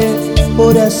siempre,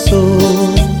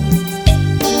 corazón.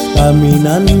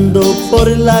 Caminando por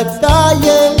la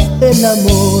calle del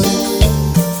amor,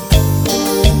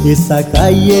 esa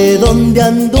calle donde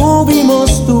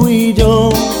anduvimos tú y yo.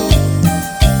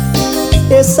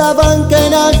 Esa banca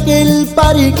en aquel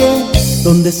parque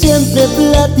donde siempre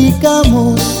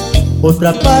platicamos,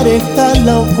 otra pareja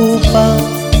la ocupa,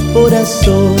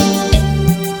 corazón.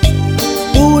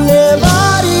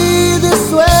 Boulevard de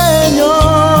sueños,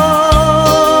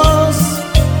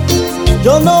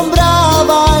 yo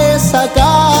nombraba esa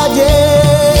calle,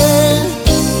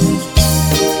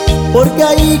 porque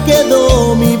ahí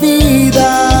quedó mi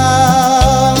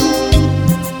vida.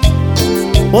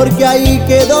 porque ahí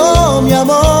quedó mi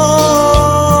amor.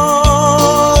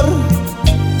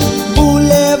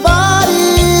 Boulevard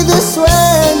de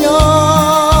sueños,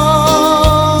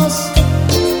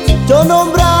 yo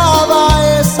nombraba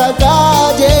esa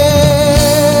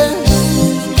calle,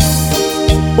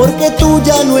 porque tú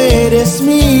ya no eres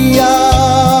mía,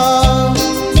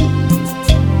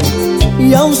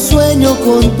 y aún sueño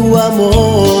con tu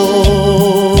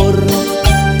amor.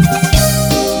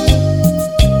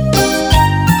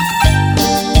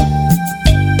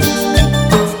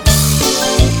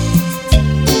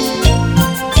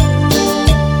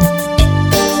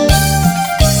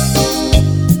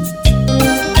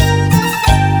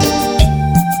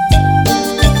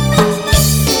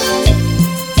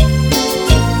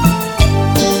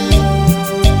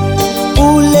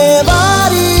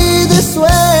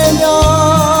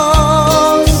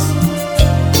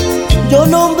 Yo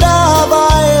nombraba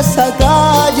esa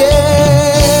calle,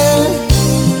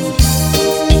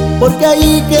 porque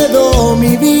ahí quedó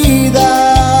mi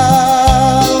vida,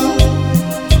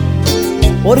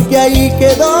 porque ahí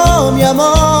quedó mi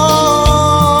amor.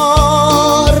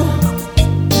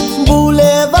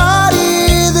 Boulevard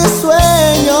de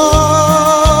sueños,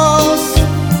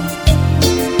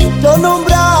 yo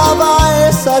nombraba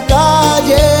esa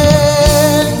calle,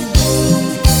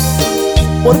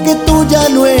 porque tú ya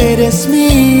no eres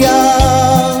mía,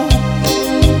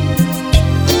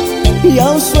 y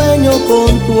aún sueño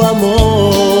con tu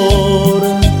amor.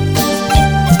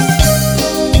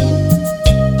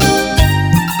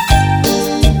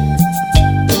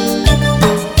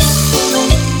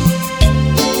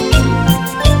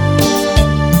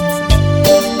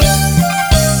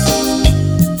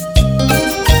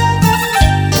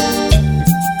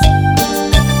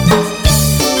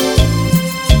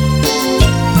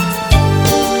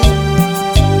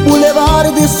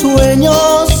 Boulevard de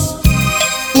sueños,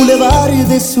 boulevard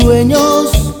de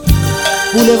sueños,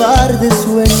 boulevard de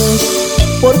sueños,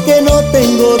 porque no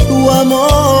tengo tu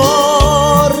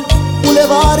amor.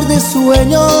 Boulevard de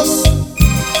sueños,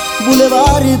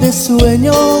 boulevard de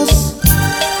sueños,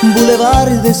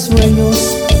 boulevard de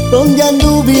sueños, donde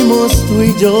anduvimos tú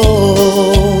y yo.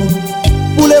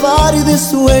 Boulevard de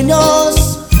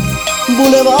sueños,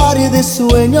 boulevard de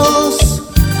sueños,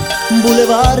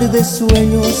 boulevard de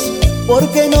sueños,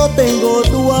 porque no tengo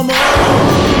tu amor.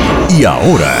 Y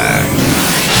ahora,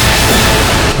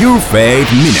 Your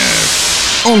Faith Minute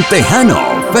on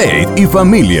Tejano, Faith y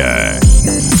Familia.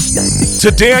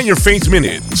 Today on your Faith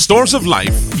Minute, storms of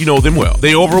life, you know them well.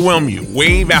 They overwhelm you,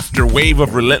 wave after wave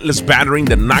of relentless battering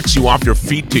that knocks you off your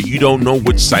feet till you don't know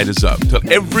which side is up, till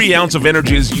every ounce of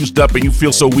energy is used up and you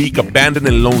feel so weak, abandoned,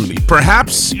 and lonely.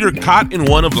 Perhaps you're caught in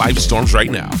one of life's storms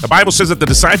right now. The Bible says that the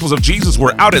disciples of Jesus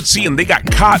were out at sea and they got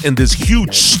caught in this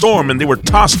huge storm and they were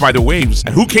tossed by the waves.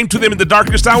 And who came to them in the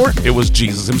darkest hour? It was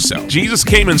Jesus himself. Jesus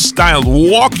came in style,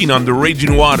 walking on the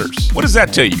raging waters. What does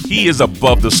that tell you? He is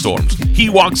above the storms. He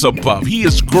walks above. He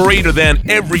is greater than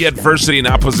every adversity and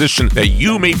opposition that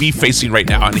you may be facing right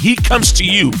now, and He comes to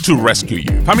you to rescue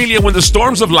you. Familia, when the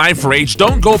storms of life rage,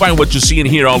 don't go by what you see and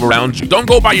hear all around you. Don't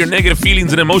go by your negative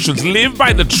feelings and emotions. Live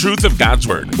by the truth of God's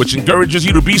Word, which encourages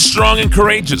you to be strong and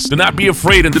courageous. Do not be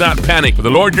afraid and do not panic, for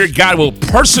the Lord your God will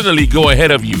personally go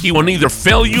ahead of you. He will neither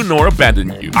fail you nor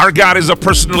abandon you. Our God is a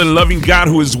personal and loving God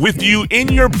who is with you in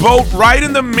your boat right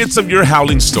in the midst of your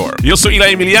howling storm. Yo soy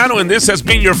Eli Emiliano, and this has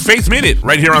been your Faith Minute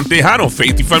right here on Tejano,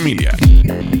 Faith y Familia.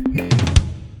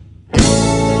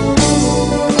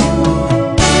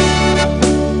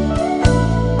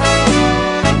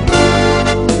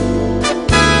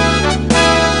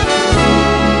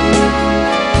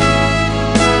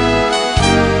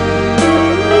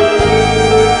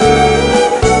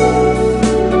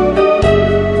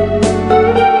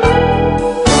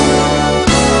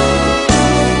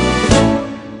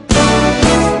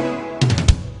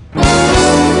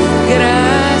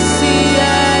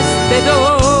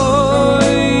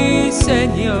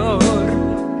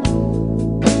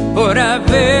 Por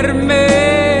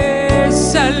haberme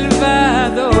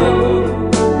salvado,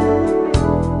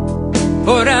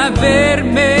 por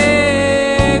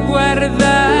haberme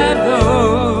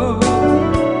guardado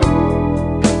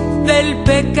del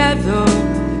pecado,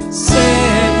 Señor.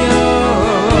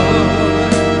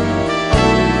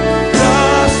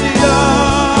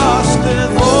 Gracias te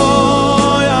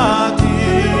doy a ti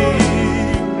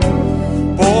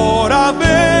por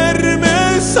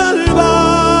haberme salvado.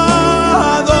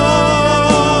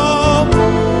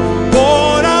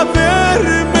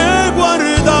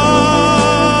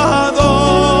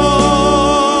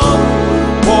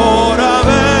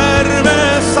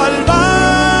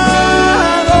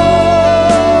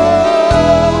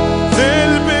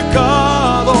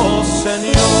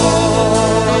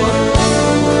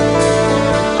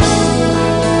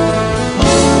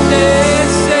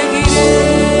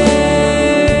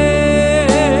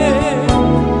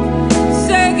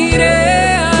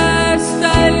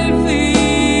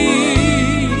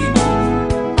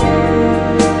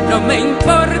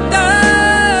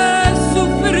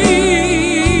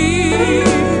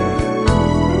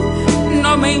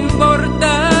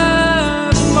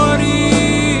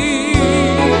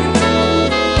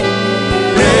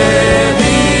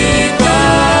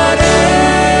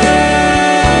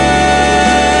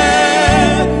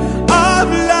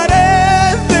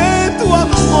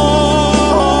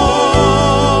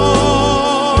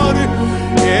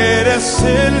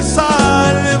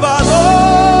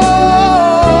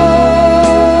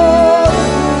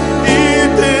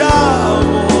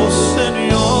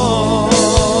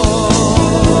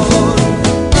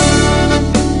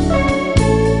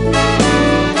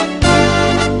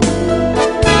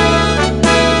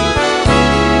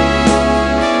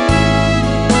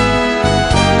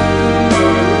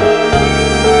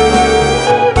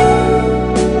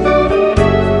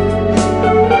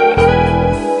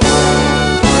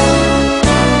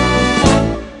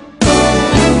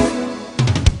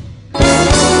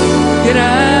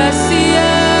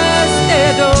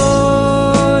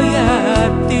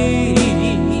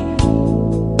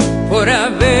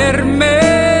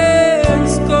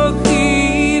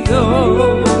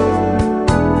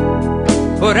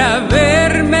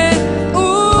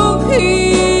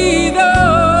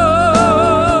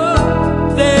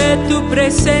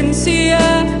 presencia,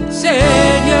 Señor.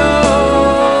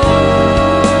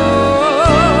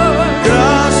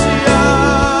 Gracias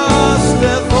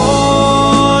te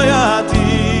doy a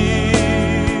ti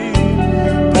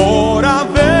por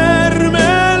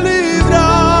haberme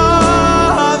librado,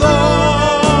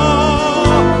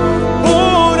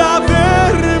 por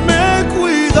haberme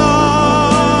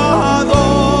cuidado,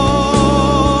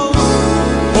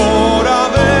 por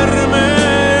haberme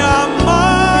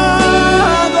amado,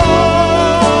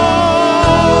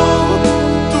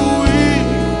 tu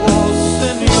Hijo,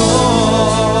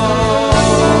 Señor.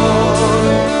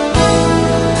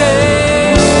 Te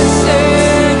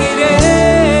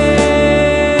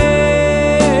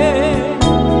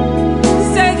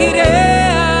seguiré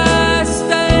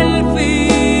hasta el fin.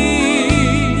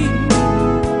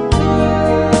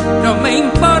 No me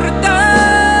importa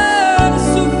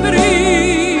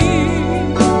sufrir,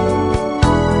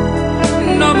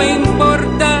 no me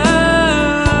importa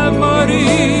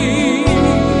morir.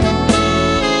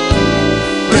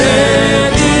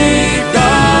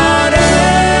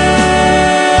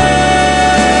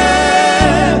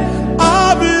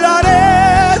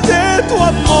 Hablaré de tu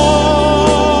amor.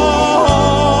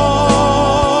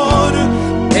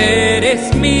 Eres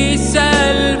mi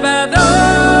Salvador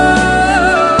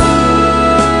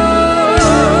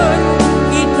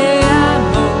y te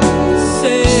amo,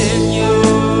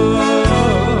 Señor.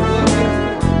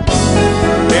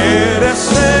 Eres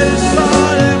el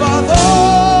Salvador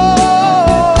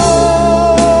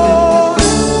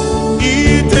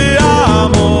y te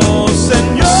amo,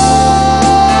 Señor.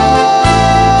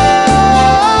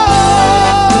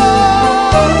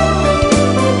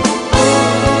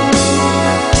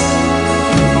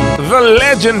 The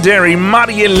legendary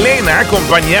María Elena,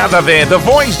 acompañada de The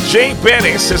Voice Jay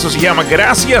Pérez. Eso se llama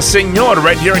Gracias Señor,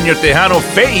 right here in your Tejano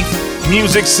Faith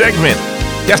Music segment.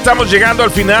 Ya estamos llegando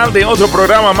al final de otro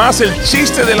programa más. El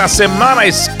chiste de la semana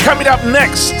is coming up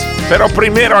next. Pero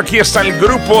primero aquí está el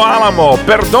Grupo Álamo.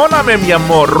 Perdóname mi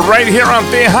amor, right here on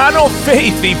Tejano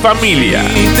Faith y Familia.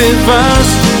 Si te vas,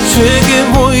 sé que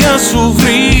voy a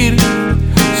sufrir.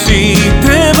 Si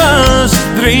te vas,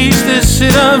 triste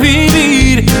será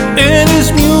vivir.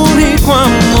 Eres mi único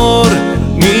amor,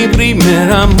 mi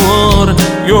primer amor.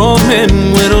 Yo me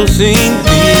muero sin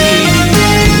ti.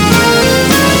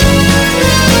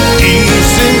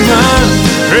 Hice mal,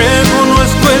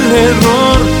 reconozco el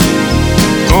error.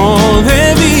 No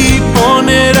debí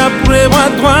poner a prueba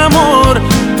tu amor.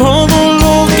 Todo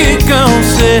lo que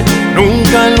causé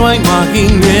nunca lo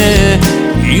imaginé.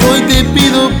 Y hoy te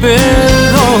pido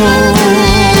perdón.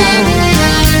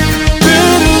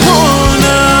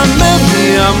 Perdóname mi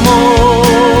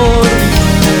amor.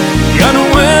 Ya no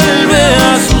vuelve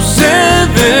a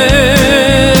suceder.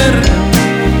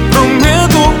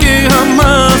 Prometo que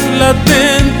jamás la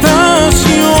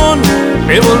tentación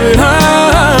me volverá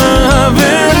a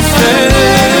vencer.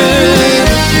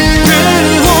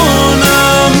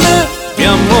 Perdóname mi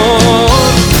amor.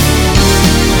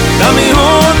 Dame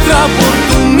otra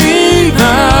oportunidad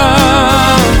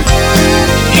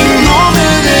y no me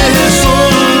dejes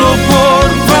solo, por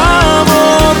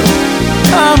favor,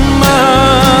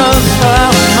 jamás,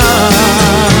 jamás.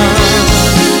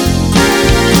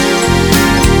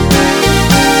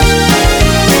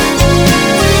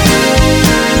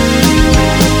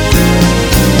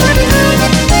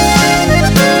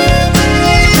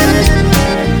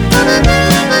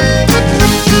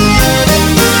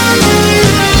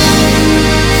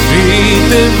 Si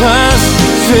te vas,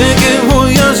 sé que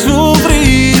voy a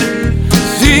sufrir.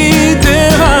 Si te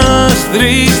vas,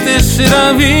 triste será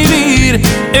vivir.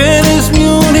 Eres mi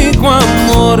único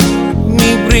amor,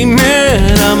 mi primer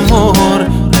amor.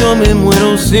 Yo me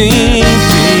muero sin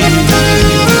ti.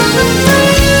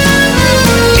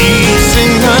 Hice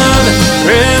mal,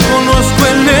 reconozco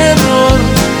el error.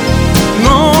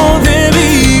 No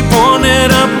debí poner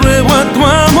a prueba tu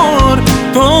amor.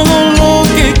 Todo lo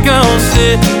que causé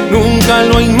nunca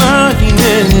lo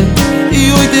imaginé.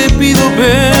 Y hoy te pido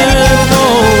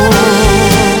perdón.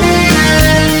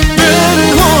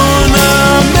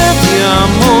 Perdóname mi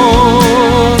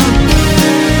amor.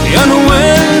 Ya no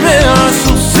vuelve a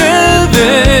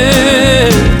suceder.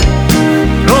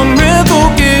 Prometo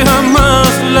que jamás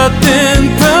la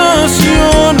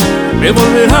tentación me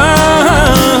volverá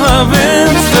a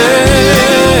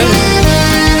vencer.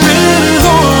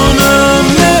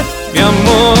 Perdóname mi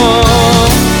amor.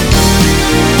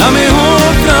 Dame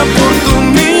otra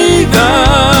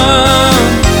oportunidad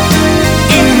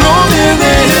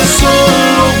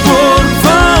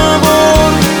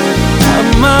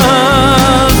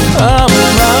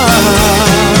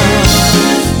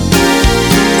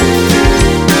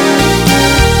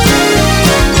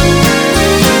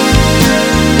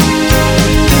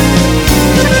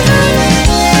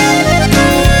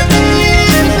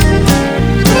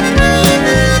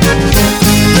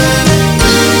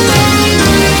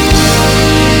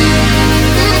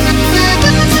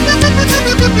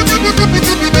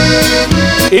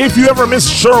If you ever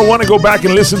missed a show or want to go back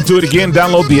and listen to it again,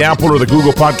 download the Apple or the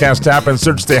Google Podcast app and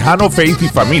search Tejano, Faith y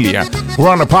Familia. We're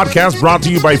on a podcast brought to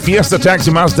you by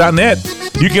fiestataximas.net.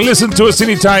 You can listen to us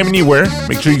anytime, anywhere.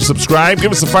 Make sure you subscribe,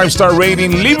 give us a 5-star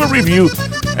rating, leave a review,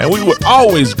 and we would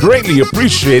always greatly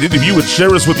appreciate it if you would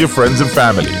share us with your friends and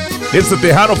family. It's the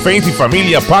Tejano, Faith y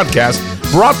Familia podcast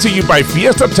brought to you by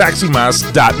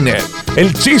fiestataximas.net.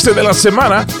 El chiste de la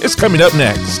semana is coming up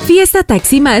next. Fiesta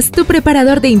Taxi Más, tu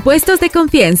preparador de impuestos de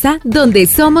confianza, donde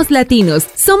somos latinos,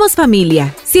 somos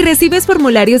familia. Si recibes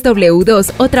formularios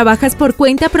W2 o trabajas por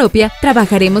cuenta propia,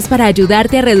 trabajaremos para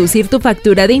ayudarte a reducir tu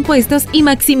factura de impuestos y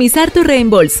maximizar tu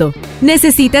reembolso.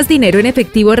 ¿Necesitas dinero en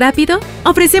efectivo rápido?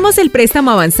 Ofrecemos el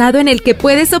préstamo avanzado en el que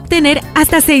puedes obtener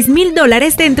hasta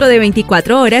 $6,000 dentro de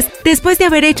 24 horas después de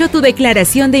haber hecho tu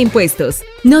declaración de impuestos.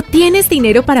 ¿No tienes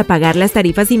dinero para pagar las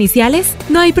tarifas iniciales?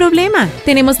 No hay problema.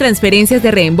 Tenemos transferencias de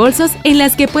reembolsos en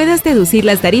las que puedas deducir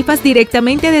las tarifas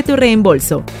directamente de tu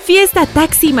reembolso. Fiesta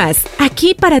Taxi Más,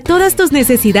 aquí para todas tus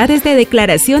necesidades de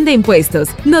declaración de impuestos,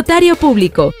 notario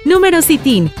público, número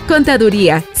SITIN,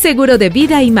 contaduría, seguro de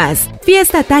vida y más.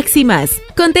 Fiesta Taxi Más,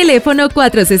 con teléfono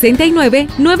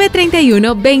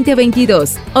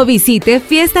 469-931-2022 o visite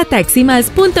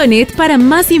fiestataximas.net para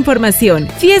más información.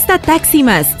 Fiesta Taxi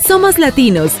Más, somos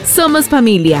latinos, somos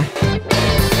familia.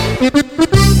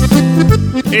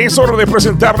 Es hora de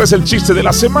presentarles el chiste de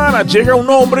la semana. Llega un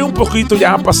hombre un poquito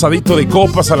ya pasadito de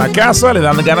copas a la casa, le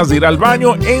dan ganas de ir al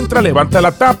baño, entra, levanta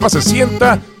la tapa, se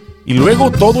sienta y luego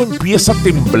todo empieza a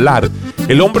temblar.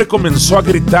 El hombre comenzó a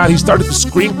gritar, he started to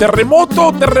scream,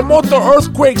 terremoto, terremoto,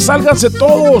 earthquake, sálganse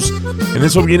todos. En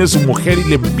eso viene su mujer y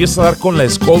le empieza a dar con la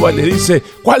escoba y le dice,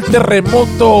 ¿cuál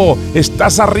terremoto?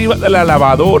 Estás arriba de la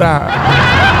lavadora.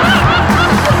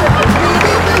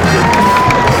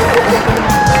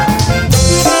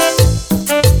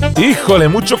 Híjole,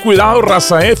 mucho cuidado,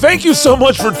 raza, eh? Thank you so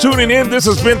much for tuning in. This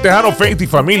has been Tejano, Faith y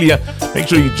Familia. Make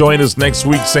sure you join us next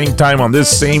week, same time on this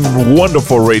same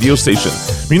wonderful radio station.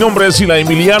 Mi nombre es Eli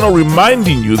Emiliano,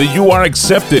 reminding you that you are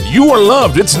accepted, you are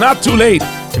loved, it's not too late,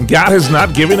 and God has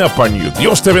not given up on you.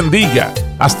 Dios te bendiga.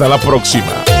 Hasta la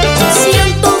próxima.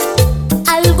 Siento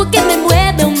algo que me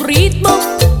mueve, un ritmo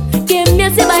que me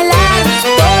hace bailar.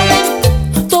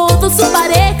 Todos su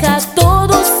pareja,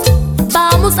 todos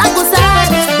vamos a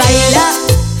gozar. Baila,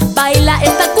 baila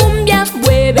esta cumbia,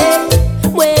 mueve,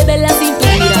 mueve la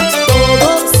cintura.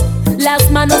 Todos las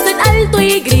manos en alto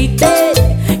y griten,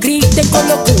 griten con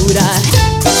locura.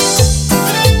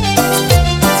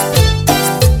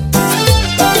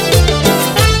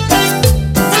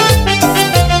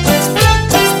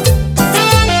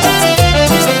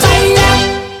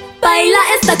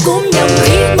 Cumbia, un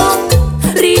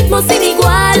ritmo sin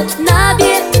igual.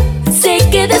 Nadie se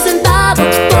quede sentado,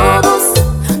 todos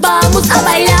vamos a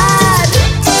bailar.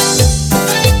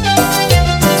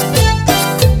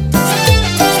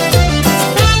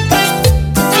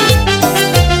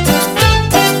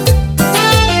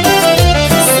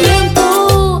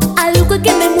 Siento algo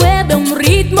que me mueve, un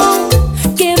ritmo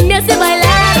que me hace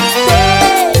bailar.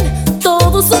 Ven,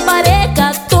 todos su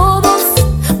pareja, todos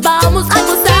vamos a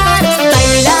gozar.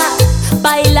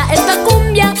 Baila esta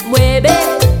cumbia, mueve,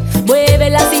 mueve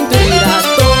la cintura.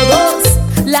 Todos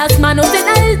las manos en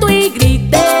alto y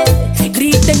griten,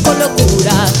 griten con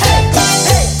locura.